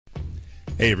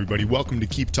Hey everybody, welcome to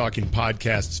Keep Talking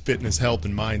Podcast's Fitness, Health,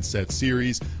 and Mindset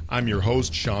series. I'm your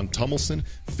host, Sean Tummelson,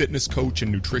 fitness coach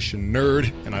and nutrition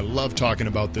nerd, and I love talking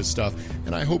about this stuff,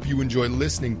 and I hope you enjoy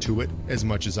listening to it as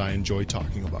much as I enjoy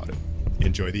talking about it.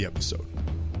 Enjoy the episode.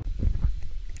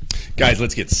 Guys,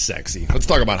 let's get sexy. Let's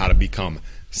talk about how to become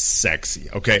sexy.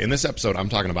 Okay, in this episode, I'm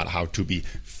talking about how to be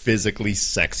physically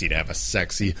sexy, to have a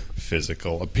sexy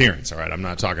physical appearance. All right, I'm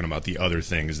not talking about the other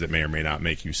things that may or may not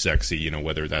make you sexy, you know,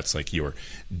 whether that's like your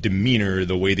demeanor,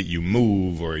 the way that you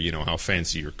move, or, you know, how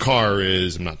fancy your car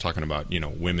is. I'm not talking about, you know,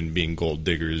 women being gold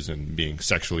diggers and being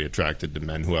sexually attracted to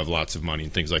men who have lots of money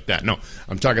and things like that. No,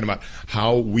 I'm talking about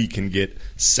how we can get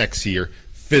sexier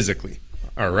physically.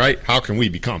 All right, how can we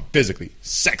become physically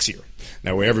sexier?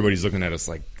 That way everybody's looking at us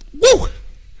like, woo!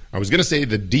 I was going to say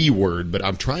the D word, but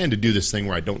I'm trying to do this thing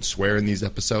where I don't swear in these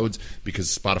episodes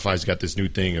because Spotify's got this new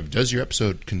thing of, does your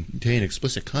episode contain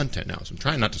explicit content now? So I'm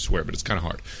trying not to swear, but it's kind of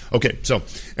hard. Okay, so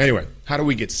anyway, how do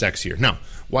we get sexier? Now,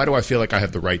 why do I feel like I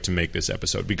have the right to make this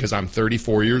episode? Because I'm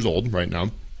 34 years old right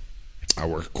now. I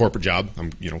work a corporate job.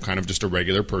 I'm, you know, kind of just a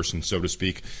regular person, so to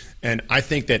speak. And I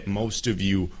think that most of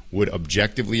you would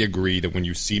objectively agree that when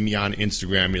you see me on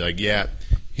Instagram, you're like, yeah,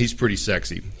 he's pretty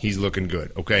sexy. He's looking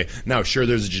good, okay? Now, sure,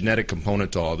 there's a genetic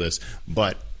component to all this,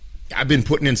 but I've been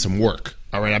putting in some work,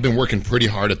 all right? I've been working pretty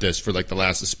hard at this for like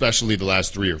especially the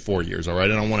last 3 or 4 years, all right?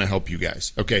 And I want to help you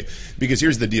guys, okay? Because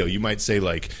here's the deal. You might say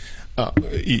like,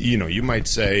 you might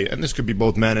say, and this could be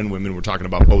both men and women. We're talking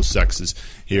about both sexes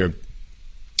here.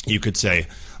 You could say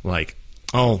like,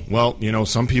 oh, well, you know,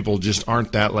 some people just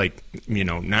aren't that, like, you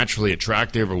know, naturally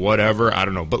attractive or whatever. I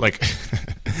don't know. But, like,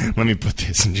 let me put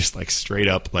this in just, like, straight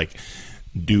up, like,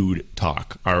 dude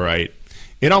talk, all right?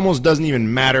 It almost doesn't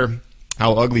even matter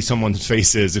how ugly someone's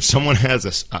face is. If someone has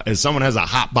a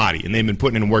hot body and they've been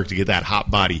putting in work to get that hot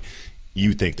body,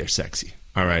 you think they're sexy,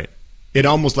 all right? It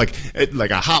almost like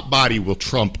a hot body will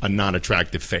trump a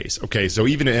non-attractive face. Okay, so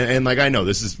even and like I know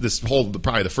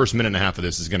probably the first minute and a half of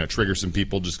this is going to trigger some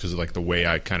people just because of like the way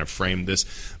I kind of framed this.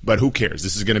 But who cares?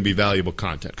 This is going to be valuable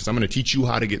content because I'm going to teach you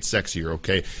how to get sexier.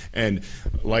 Okay, and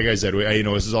like I said, you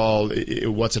know, this is all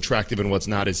what's attractive and what's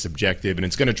not is subjective, and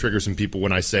it's going to trigger some people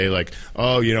when I say like,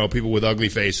 oh, you know, people with ugly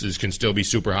faces can still be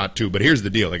super hot too. But here's the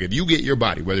deal: like if you get your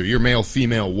body, whether you're male,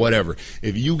 female, whatever,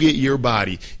 if you get your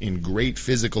body in great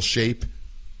physical shape,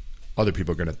 other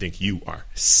people are going to think you are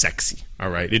sexy, all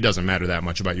right? It doesn't matter that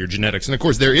much about your genetics. And, of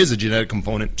course, there is a genetic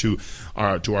component to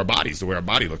our bodies, the way our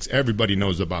body looks. Everybody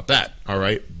knows about that, all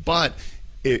right? But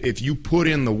if you put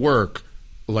in the work,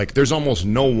 like there's almost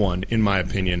no one, in my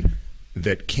opinion,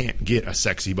 that can't get a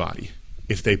sexy body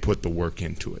if they put the work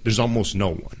into it. There's almost no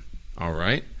one, all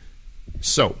right?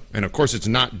 So, and of course, it's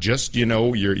not just, you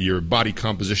know, your body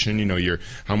composition, you know,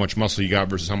 how much muscle you got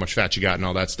versus how much fat you got and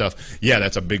all that stuff. Yeah,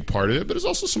 that's a big part of it, but there's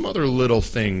also some other little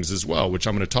things as well, which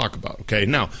I'm going to talk about, okay?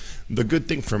 Now, the good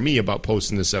thing for me about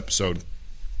posting this episode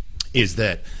is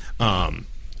that,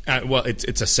 well,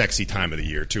 it's a sexy time of the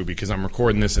year, too, because I'm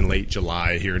recording this in late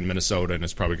July here in Minnesota, and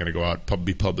it's probably going to go out,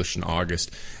 be published in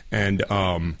August. And,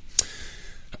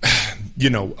 you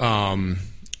know,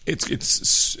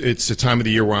 it's a time of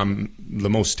the year where I'm the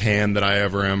most tan that I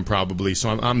ever am, probably. So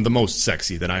I'm the most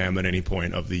sexy that I am at any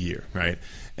point of the year, right?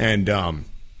 And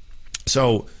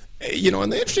so, you know, and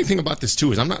the interesting thing about this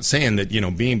too is I'm not saying that, you know,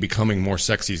 becoming more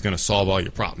sexy is going to solve all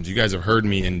your problems. You guys have heard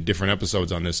me in different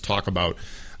episodes on this talk about,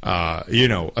 you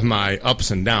know, my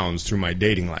ups and downs through my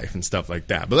dating life and stuff like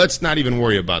that. But let's not even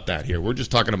worry about that here. We're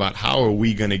just talking about how are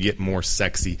we going to get more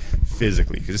sexy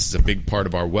physically, because this is a big part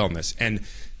of our wellness. And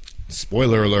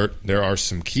spoiler alert, there are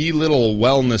some key little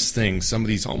wellness things, some of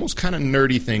these almost kind of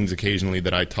nerdy things occasionally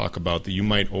that I talk about that you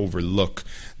might overlook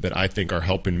that I think are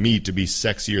helping me to be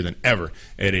sexier than ever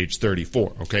at age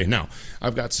 34. Okay, now,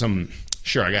 I've got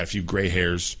I got a few gray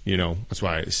hairs, you know. That's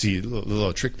why I see the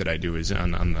little trick that I do is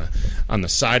on the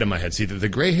side of my head. See, the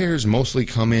gray hairs mostly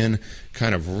come in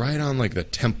kind of right on like the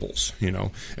temples, you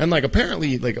know. And like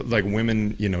apparently like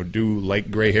women, you know, do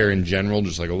like gray hair in general,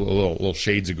 just like a little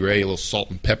shades of gray, a little salt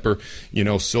and pepper, you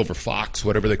know, silver fox,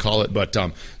 whatever they call it. But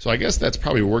so I guess that's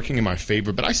probably working in my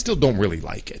favor, but I still don't really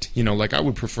like it. You know, like I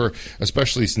would prefer,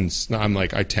 especially since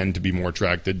I tend to be more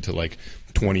attracted to like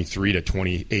 23 to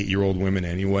 28-year-old women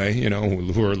anyway, you know,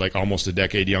 who are like almost a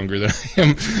decade younger than I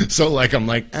am. So like I'm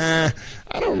like, I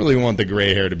don't really want the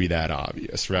gray hair to be that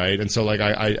obvious, right? And so like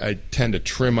I tend to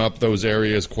trim up those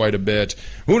areas quite a bit.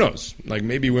 Who knows? Like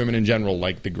maybe women in general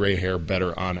like the gray hair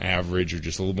better on average, or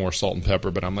just a little more salt and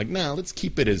pepper. But I'm like, nah, let's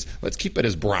keep it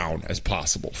as brown as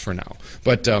possible for now.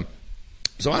 But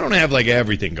So I don't have like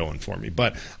everything going for me,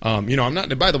 but I'm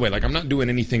not. By the way, like I'm not doing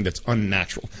anything that's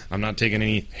unnatural. I'm not taking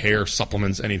any hair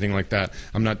supplements, anything like that.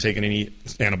 I'm not taking any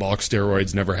anabolic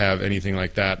steroids. Never have anything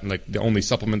like that. And like the only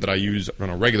supplement that I use on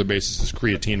a regular basis is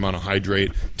creatine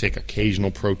monohydrate. Take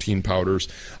occasional protein powders.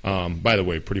 By the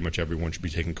way, pretty much everyone should be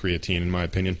taking creatine, in my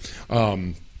opinion.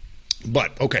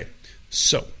 But okay,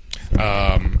 so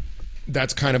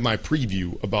that's kind of my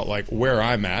preview about like where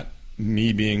I'm at.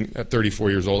 Me being at 34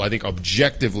 years old, I think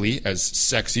objectively as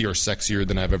sexy or sexier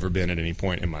than I've ever been at any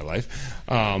point in my life,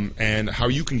 and how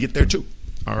you can get there too.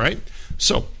 All right.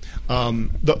 So,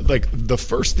 the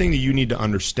first thing that you need to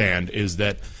understand is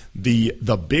that the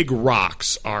big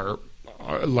rocks are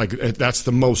like that's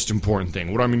the most important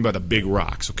thing. What do I mean by the big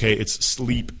rocks? Okay, it's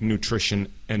sleep,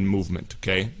 nutrition, and movement.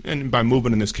 Okay, and by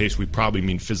movement in this case, we probably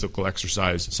mean physical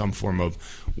exercise, some form of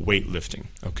weightlifting.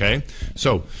 Okay,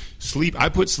 so sleep. I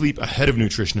put sleep ahead of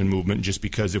nutrition and movement just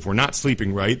because if we're not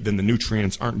sleeping right, then the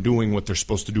nutrients aren't doing what they're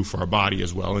supposed to do for our body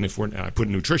as well. And I put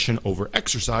nutrition over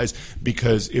exercise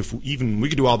because we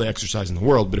could do all the exercise in the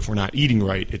world, but if we're not eating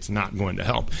right, it's not going to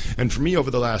help. And for me,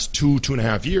 over the last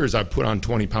 2.5 years, I've put on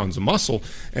 20 pounds of muscle,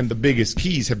 and the biggest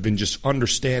keys have been just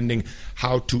understanding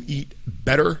how to eat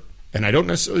better. And I don't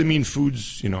necessarily mean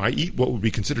foods, I eat what would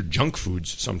be considered junk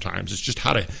foods sometimes. It's just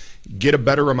how to get a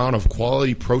better amount of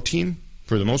quality protein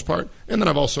for the most part. And then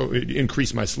I've also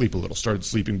increased my sleep a little, started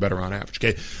sleeping better on average,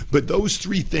 okay? But those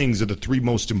three things are the three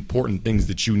most important things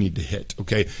that you need to hit,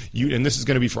 okay? And this is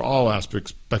going to be for all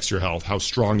aspects of your health, how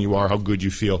strong you are, how good you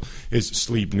feel, is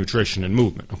sleep, nutrition, and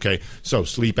movement, okay? So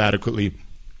sleep adequately.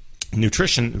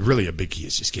 Nutrition, really a big key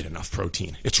is just get enough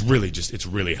protein. It's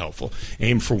really helpful.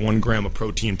 Aim for 1 gram of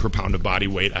protein per pound of body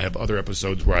weight. I have other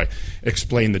episodes where I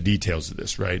explain the details of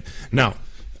this, right? Now,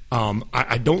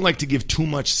 I don't like to give too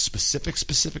much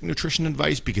specific nutrition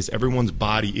advice because everyone's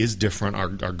body is different. Our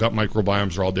gut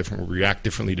microbiomes are all different. We react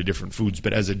differently to different foods.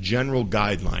 But as a general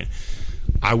guideline,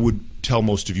 I would tell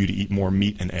most of you to eat more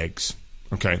meat and eggs,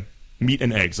 okay? Meat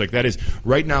and eggs. Like that is,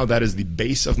 right now, that is the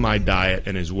base of my diet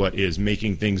and is what is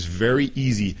making things very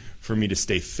easy for me to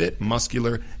stay fit,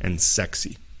 muscular, and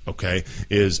sexy. Okay,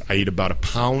 is I eat about 1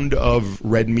 pound of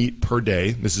red meat per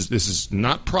day. This is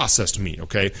not processed meat,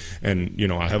 okay? And,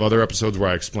 I have other episodes where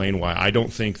I explain why I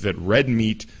don't think that red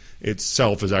meat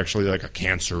itself is actually like a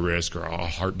cancer risk or a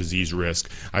heart disease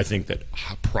risk. I think that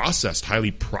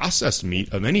highly processed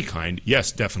meat of any kind,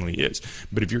 yes, definitely is.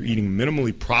 But if you're eating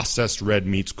minimally processed red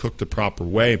meats cooked the proper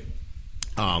way,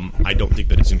 I don't think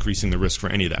that it's increasing the risk for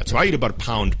any of that. So I eat about 1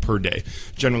 pound per day.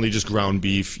 Generally just ground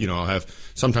beef.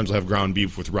 Sometimes I'll have ground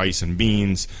beef with rice and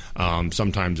beans.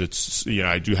 Sometimes it's,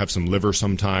 I do have some liver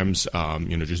sometimes,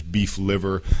 just beef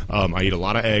liver. I eat a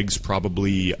lot of eggs,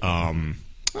 probably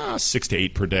 6 to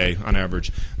 8 per day on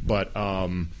average, but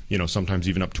sometimes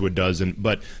even up to a dozen.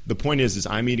 But the point is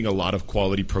I'm eating a lot of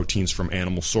quality proteins from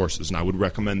animal sources, and I would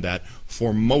recommend that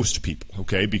for most people,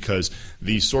 okay? Because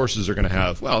these sources are going to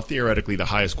have, theoretically the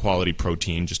highest quality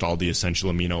protein, just all the essential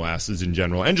amino acids in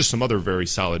general, and just some other very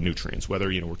solid nutrients, whether,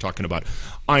 we're talking about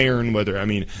iron,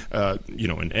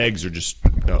 and eggs are just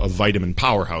a vitamin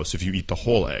powerhouse if you eat the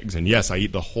whole eggs. And yes, I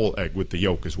eat the whole egg with the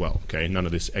yolk as well, okay? None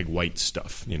of this egg white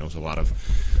stuff. There's a lot of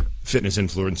fitness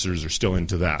influencers are still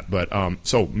into that. But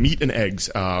so meat and eggs,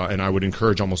 and I would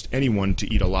encourage almost anyone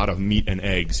to eat a lot of meat and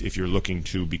eggs if you're looking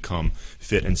to become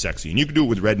fit and sexy. And you can do it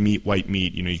with red meat, white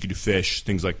meat, you can do fish,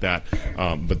 things like that.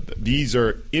 But these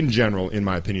are, in general, in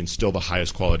my opinion, still the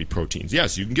highest quality proteins.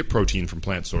 Yes, you can get protein from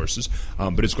plant sources,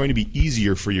 but it's going to be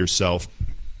easier for yourself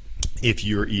if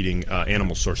you're eating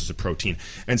animal sources of protein.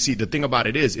 And see, the thing about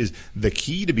it is the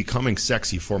key to becoming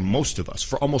sexy for most of us,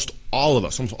 for almost all of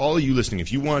us, almost all of you listening,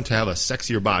 if you want to have a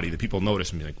sexier body that people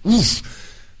notice and be like, oof,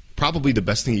 probably the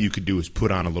best thing that you could do is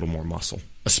put on a little more muscle,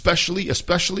 especially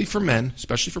for men,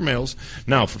 especially for males.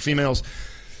 Now, for females,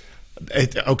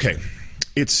 there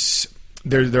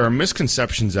are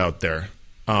misconceptions out there,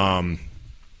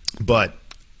 but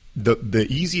the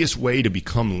easiest way to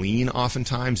become lean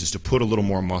oftentimes is to put a little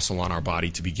more muscle on our body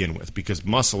to begin with, because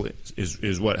muscle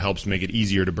is what helps make it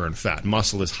easier to burn fat.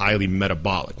 Muscle is highly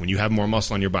metabolic. When you have more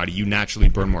muscle on your body, you naturally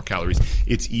burn more calories.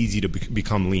 It's easy to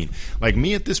become lean. Like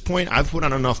me at this point, I've put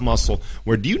on enough muscle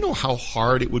where, do you know how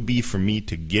hard it would be for me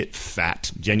to get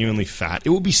fat, genuinely fat?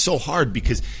 It would be so hard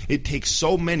because it takes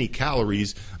so many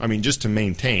calories. Just to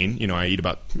maintain, I eat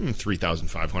about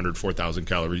 3,500, 4,000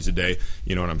 calories a day,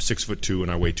 and I'm 6'2"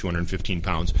 and I weigh 215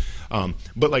 pounds.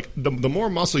 But like the more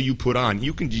muscle you put on,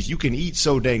 you can eat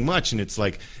so dang much, and it's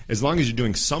like as long as you're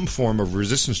doing some form of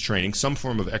resistance training, some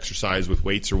form of exercise with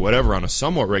weights or whatever on a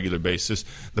somewhat regular basis,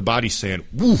 the body's saying,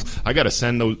 "Woo, I got to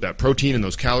send that protein and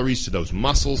those calories to those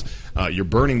muscles." You're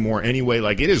burning more anyway.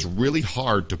 Like it is really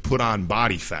hard to put on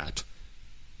body fat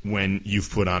when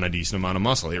you've put on a decent amount of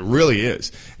muscle. It really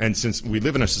is. And since we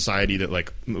live in a society that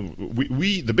like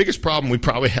the biggest problem we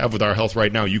probably have with our health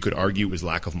right now, you could argue, is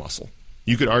lack of muscle.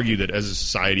 You could argue that as a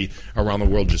society around the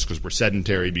world, just because we're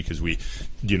sedentary, because we,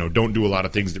 don't do a lot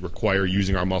of things that require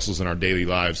using our muscles in our daily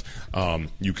lives,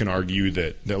 you can argue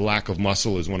that the lack of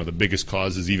muscle is one of the biggest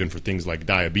causes, even for things like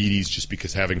diabetes, just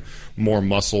because having more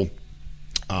muscle,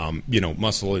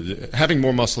 having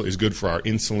more muscle is good for our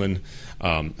insulin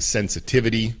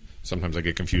sensitivity. Sometimes I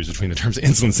get confused between the terms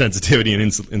insulin sensitivity and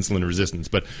insulin resistance,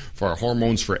 but for our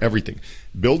hormones, for everything,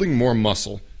 building more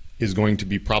muscle is going to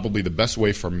be probably the best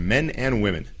way for men and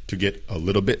women to get a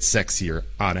little bit sexier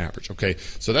on average. Okay,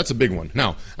 so that's a big one.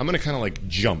 Now I'm going to kind of like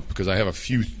jump because I have a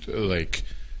few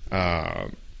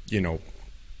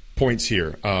points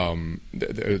here. I'm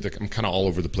kind of all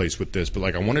over the place with this, but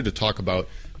like I wanted to talk about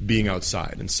being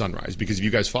outside and sunrise, because if you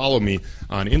guys follow me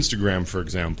on Instagram, for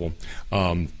example,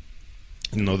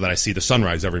 you know that I see the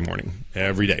sunrise every morning,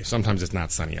 every day. Sometimes it's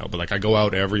not sunny out, but like I go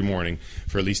out every morning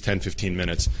for at least 10-15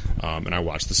 minutes and I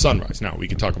watch the sunrise. Now, we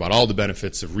can talk about all the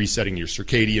benefits of resetting your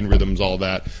circadian rhythms, all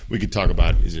that. We could talk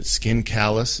about, is it skin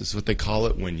callus is what they call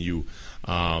it, when you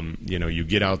you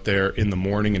get out there in the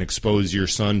morning and expose your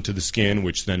sun to the skin,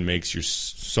 which then makes your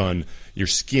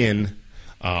skin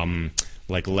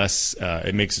like less,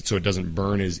 it makes it so it doesn't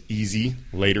burn as easy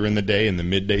later in the day in the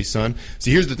midday sun. See,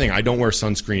 here's the thing. I don't wear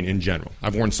sunscreen in general.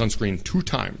 I've worn sunscreen 2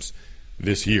 times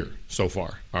this year so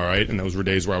far, all right? And those were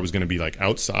days where I was going to be like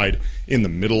outside in the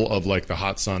middle of like the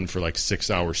hot sun for like 6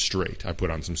 hours straight. I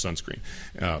put on some sunscreen.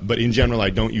 But in general, I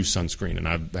don't use sunscreen. And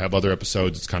I have other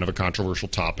episodes. It's kind of a controversial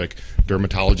topic.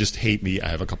 Dermatologists hate me. I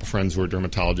have a couple friends who are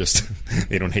dermatologists.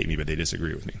 They don't hate me, but they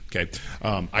disagree with me, okay?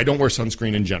 I don't wear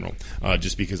sunscreen in general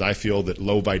just because I feel that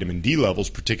low vitamin D levels,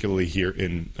 particularly here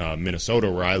in Minnesota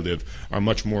where I live, are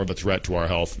much more of a threat to our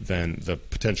health than the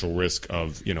potential risk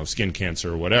of, skin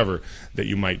cancer or whatever that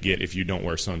you might get if you don't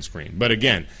wear sunscreen. But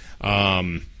again,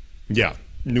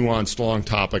 nuanced, long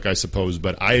topic, I suppose,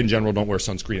 but I in general don't wear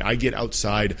sunscreen. I get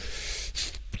outside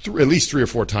at least 3 or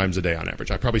 4 times a day on average.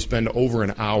 I probably spend over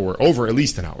at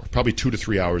least an hour, probably 2 to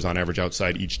 3 hours on average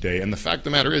outside each day. And the fact of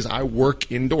the matter is, I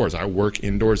work indoors. I work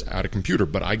indoors at a computer,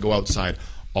 but I go outside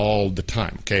all the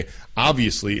time, okay?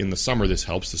 Obviously, in the summer, this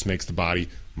helps. This makes the body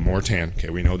more tan. Okay,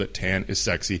 we know that tan is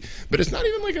sexy, but it's not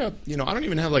even like I don't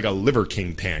even have like a Liver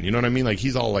King tan. You know what I mean? Like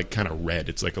he's all like kind of red.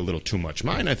 It's like a little too much.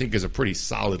 Mine, I think, is a pretty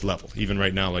solid level, even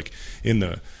right now, like in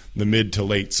the mid to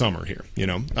late summer here,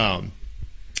 And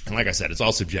like I said, it's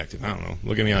all subjective. I don't know.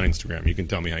 Look at me on Instagram. You can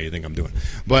tell me how you think I'm doing.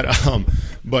 But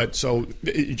so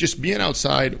just being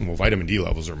outside, well, vitamin D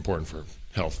levels are important for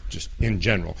health just in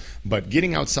general, but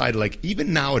getting outside, like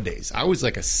even nowadays, I was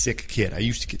like a sick kid. I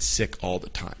used to get sick all the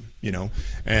time,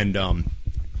 and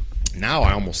now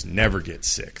I almost never get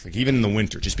sick, like even in the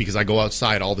winter, just because I go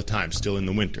outside all the time, still in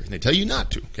the winter. They tell you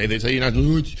not to, okay? They tell you not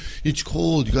to, it's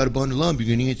cold, you got to bundle up, you're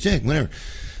going to get sick, whatever.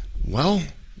 Well,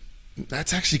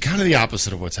 that's actually kind of the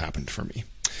opposite of what's happened for me.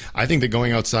 I think that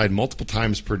going outside multiple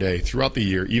times per day throughout the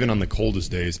year, even on the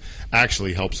coldest days,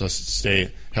 actually helps us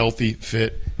stay healthy,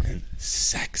 fit, and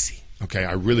sexy. Okay,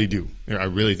 I really do. I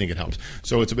really think it helps.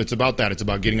 So it's about that. It's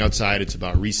about getting outside. It's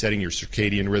about resetting your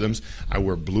circadian rhythms. I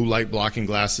wear blue light blocking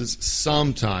glasses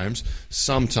sometimes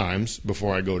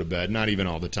before I go to bed. Not even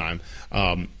all the time.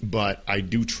 But I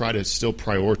do try to still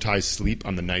prioritize sleep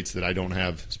on the nights that I don't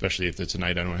have, especially if it's a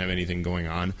night I don't have anything going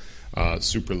on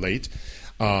super late.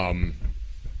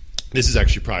 This is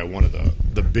actually probably one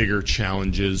of the bigger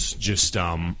challenges, just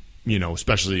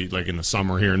especially like in the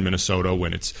summer here in Minnesota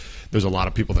when there's a lot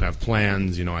of people that have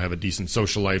plans. I have a decent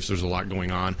social life, so there's a lot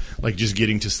going on. Like just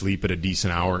getting to sleep at a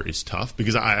decent hour is tough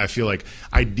because I feel like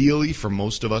ideally for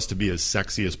most of us to be as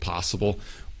sexy as possible,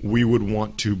 we would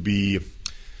want to be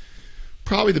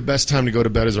probably the best time to go to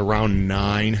bed is around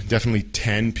 9, definitely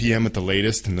 10 p.m. at the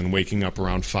latest, and then waking up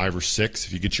around 5 or 6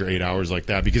 if you get your 8 hours like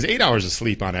that. Because 8 hours of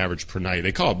sleep on average per night,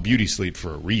 they call it beauty sleep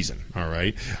for a reason, all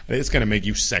right? It's going to make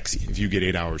you sexy if you get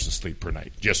 8 hours of sleep per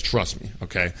night. Just trust me,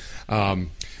 okay?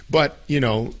 But,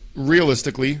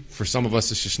 realistically, for some of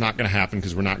us, it's just not going to happen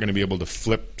because we're not going to be able to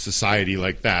flip society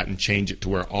like that and change it to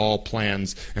where all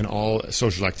plans and all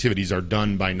social activities are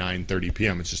done by 9:30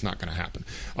 p.m. It's just not going to happen.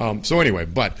 So anyway,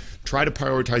 but try to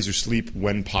prioritize your sleep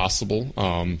when possible.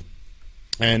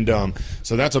 And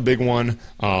so that's a big one.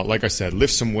 Like I said,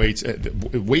 lift some weights.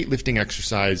 Weightlifting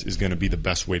exercise is going to be the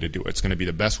best way to do it. It's going to be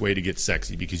the best way to get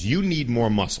sexy because you need more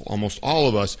muscle. Almost all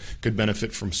of us could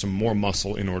benefit from some more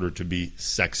muscle in order to be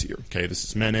sexier. Okay, this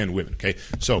is men and women. Okay,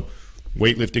 so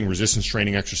weightlifting, resistance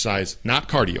training exercise, not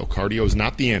cardio. Cardio is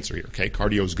not the answer here. Okay,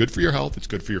 cardio is good for your health. It's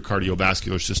good for your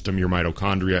cardiovascular system, your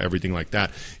mitochondria, everything like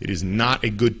that. It is not a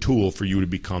good tool for you to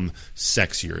become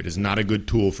sexier. It is not a good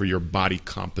tool for your body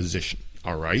composition.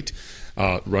 All right.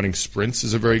 Running sprints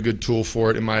is a very good tool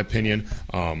for it, in my opinion.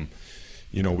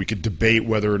 We could debate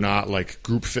whether or not like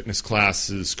group fitness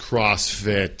classes,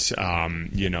 CrossFit,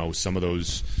 some of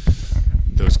those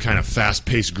kind of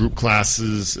fast-paced group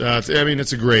classes.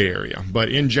 It's a gray area. But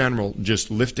in general,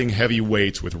 just lifting heavy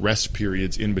weights with rest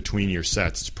periods in between your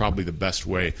sets is probably the best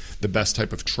way, the best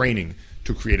type of training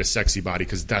to create a sexy body,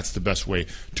 because that's the best way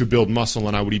to build muscle,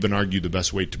 and I would even argue the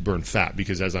best way to burn fat,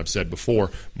 because as I've said before,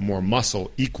 more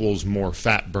muscle equals more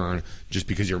fat burn just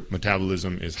because your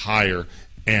metabolism is higher,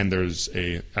 and there's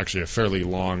actually a fairly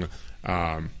long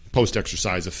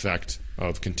post-exercise effect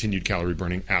of continued calorie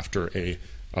burning after a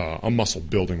muscle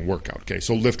building workout. Okay,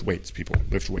 so lift weights, people.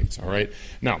 Lift weights, all right?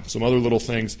 Now, some other little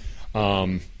things.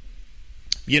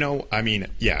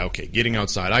 Getting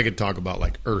outside. I could talk about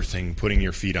like earthing, putting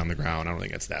your feet on the ground. I don't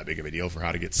think that's that big of a deal for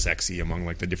how to get sexy among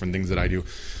like the different things that I do.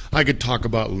 I could talk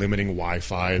about limiting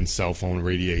Wi-Fi and cell phone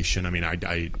radiation.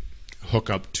 I hook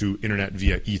up to internet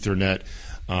via Ethernet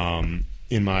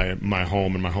in my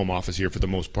home, in my home office here for the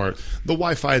most part. The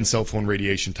Wi-Fi and cell phone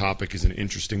radiation topic is an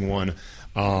interesting one.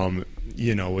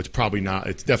 It's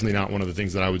definitely not one of the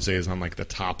things that I would say is on like the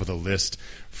top of the list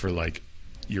for like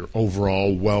your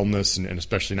overall wellness, and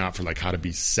especially not for like how to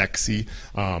be sexy,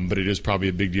 but it is probably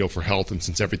a big deal for health. And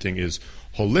since everything is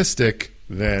holistic,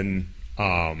 then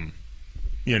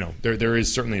there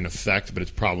is certainly an effect, but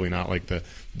it's probably not like the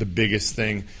biggest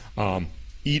thing.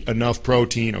 Eat enough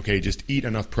protein. Okay, just eat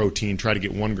enough protein. Try to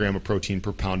get 1 gram of protein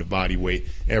per pound of body weight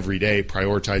every day.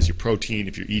 Prioritize your protein.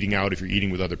 If you're eating out, if you're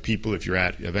eating with other people, if you're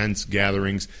at events,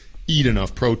 gatherings, eat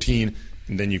enough protein.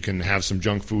 And then you can have some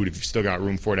junk food if you've still got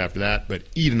room for it after that. But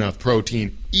eat enough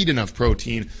protein. Eat enough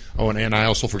protein. Oh, and I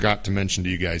also forgot to mention to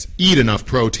you guys, eat enough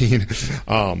protein.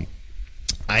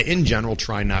 I, in general,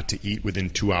 try not to eat within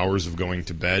 2 hours of going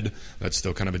to bed. That's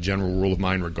still kind of a general rule of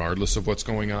mine, regardless of what's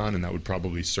going on, and that would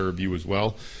probably serve you as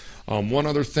well. One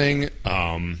other thing,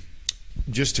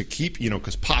 just to keep,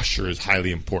 because posture is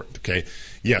highly important, okay?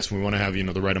 Yes, we want to have,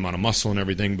 the right amount of muscle and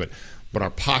everything, but our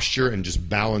posture and just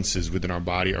balances within our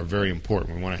body are very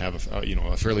important. We want to have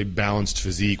a fairly balanced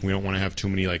physique. We don't want to have too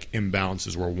many like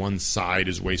imbalances where one side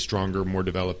is way stronger, more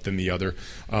developed than the other.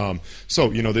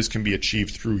 This can be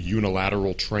achieved through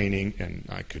unilateral training, and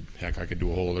I could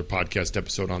do a whole other podcast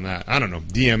episode on that. I don't know.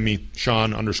 DM me,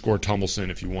 Sean_Tumbleson,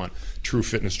 if you want true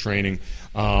fitness training.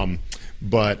 And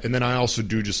then I also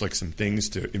do just like some things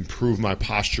to improve my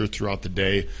posture throughout the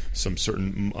day, some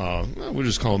certain, we'll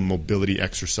just call them mobility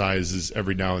exercises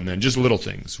every now and then, just little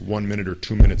things, 1 minute or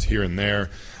 2 minutes here and there,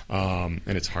 and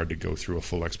it's hard to go through a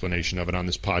full explanation of it on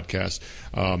this podcast.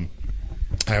 I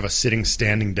have a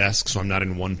standing desk, so I'm not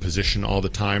in one position all the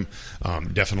time.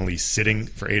 Definitely sitting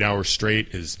for 8 hours straight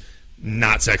is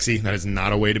not sexy. That is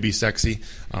not a way to be sexy.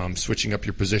 Switching up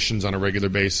your positions on a regular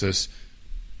basis,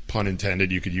 pun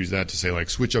intended, you could use that to say like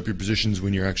switch up your positions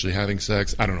when you're actually having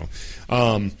sex. I don't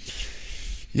know.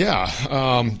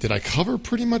 Did I cover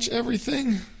pretty much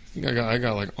everything? I think I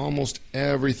got like almost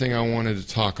everything I wanted to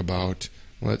talk about.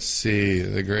 Let's see,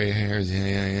 the gray hairs,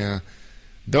 yeah.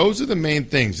 Those are the main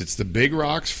things. It's the big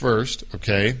rocks first,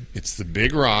 okay? It's the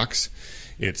big rocks.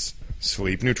 It's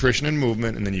sleep, nutrition, and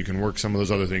movement, and then you can work some of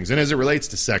those other things. And as it relates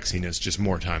to sexiness, just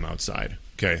more time outside,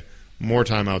 okay? More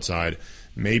time outside.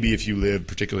 Maybe if you live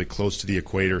particularly close to the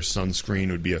equator,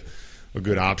 sunscreen would be a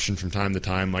good option from time to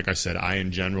time. Like I said, I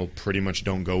in general pretty much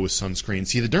don't go with sunscreen.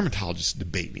 See, the dermatologists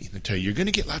debate me. They tell you, you're going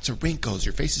to get lots of wrinkles.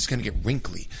 Your face is going to get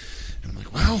wrinkly. And I'm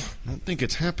like, well, I don't think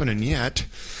it's happening yet.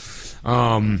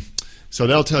 So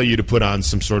they'll tell you to put on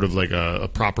some sort of like a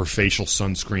proper facial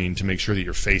sunscreen to make sure that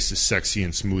your face is sexy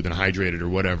and smooth and hydrated or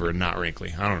whatever and not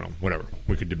wrinkly. I don't know, whatever.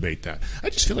 We could debate that. I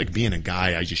just feel like being a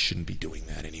guy, I just shouldn't be doing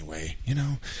that anyway. I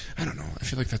don't know. I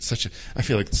feel like it's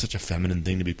such a feminine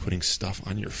thing to be putting stuff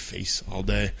on your face all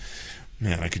day.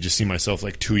 Man, I could just see myself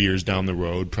like 2 years down the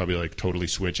road, probably like totally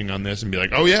switching on this and be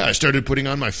like, oh yeah, I started putting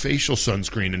on my facial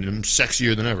sunscreen and I'm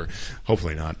sexier than ever.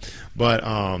 Hopefully not. But,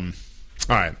 all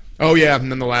right. Oh, yeah,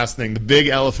 and then the last thing, the big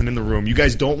elephant in the room. You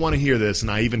guys don't want to hear this,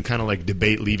 and I even kind of like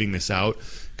debate leaving this out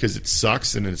because it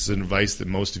sucks, and it's advice that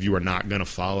most of you are not going to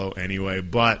follow anyway.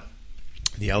 But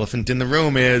the elephant in the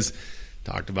room is,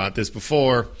 talked about this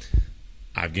before,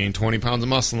 I've gained 20 pounds of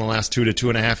muscle in the last 2 to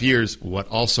 2.5 years. What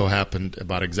also happened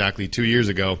about exactly 2 years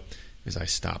ago is I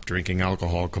stopped drinking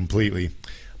alcohol completely.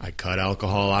 I cut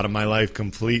alcohol out of my life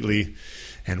completely.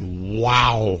 And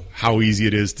wow, how easy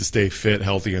it is to stay fit,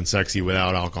 healthy, and sexy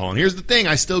without alcohol. And here's the thing,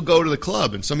 I still go to the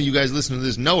club, and some of you guys listening to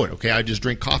this know it, okay? I just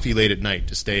drink coffee late at night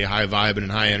to stay high vibing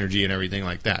and high energy and everything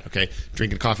like that, okay?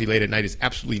 Drinking coffee late at night is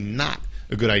absolutely not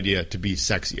a good idea to be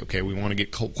sexy, okay? We want to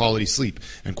get quality sleep,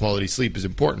 and quality sleep is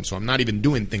important, so I'm not even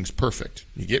doing things perfect.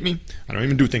 You get me? I don't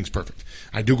even do things perfect.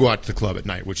 I do go out to the club at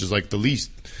night, which is like the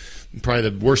least... Probably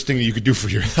the worst thing that you could do for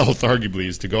your health, arguably,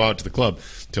 is to go out to the club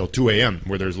till 2 a.m.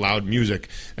 where there's loud music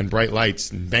and bright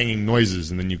lights and banging noises,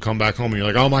 and then you come back home and you're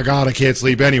like, oh my God, I can't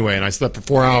sleep anyway, and I slept for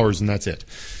 4 hours and that's it.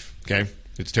 Okay?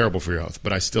 It's terrible for your health,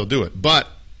 but I still do it. But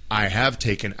I have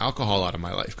taken alcohol out of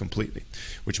my life completely,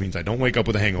 which means I don't wake up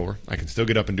with a hangover. I can still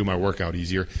get up and do my workout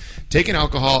easier. Taking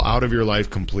alcohol out of your life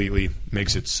completely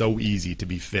makes it so easy to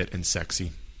be fit and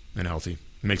sexy and healthy.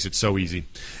 It makes it so easy.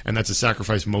 And that's a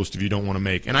sacrifice most of you don't want to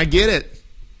make. And I get it.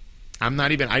 I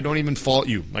don't even fault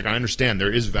you. Like, I understand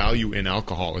there is value in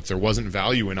alcohol. If there wasn't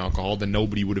value in alcohol, then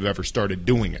nobody would have ever started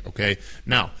doing it, okay?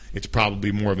 Now, it's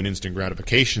probably more of an instant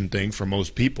gratification thing for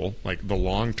most people. Like, the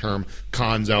long-term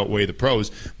cons outweigh the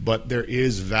pros. But there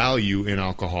is value in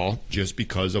alcohol just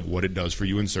because of what it does for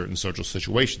you in certain social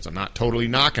situations. I'm not totally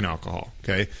knocking alcohol,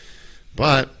 okay?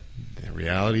 But the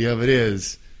reality of it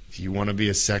is, if you want to be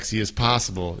as sexy as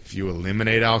possible, if you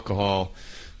eliminate alcohol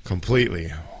completely,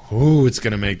 it's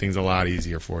going to make things a lot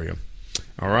easier for you.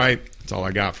 All right, that's all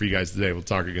I got for you guys today. We'll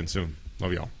talk again soon.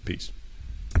 Love y'all. Peace.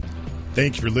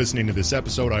 Thank you for listening to this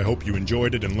episode. I hope you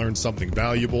enjoyed it and learned something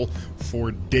valuable.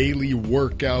 For daily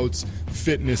workouts,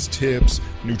 fitness tips,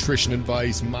 nutrition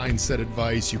advice, mindset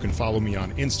advice, you can follow me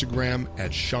on Instagram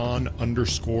at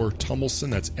Sean_Tumilson.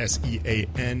 That's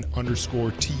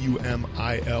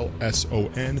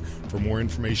SEAN_TUMILSON. For more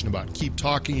information about Keep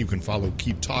Talking, you can follow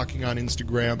Keep Talking on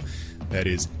Instagram. That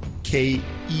is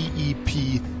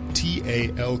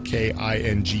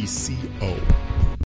KEEPTALKINGCO.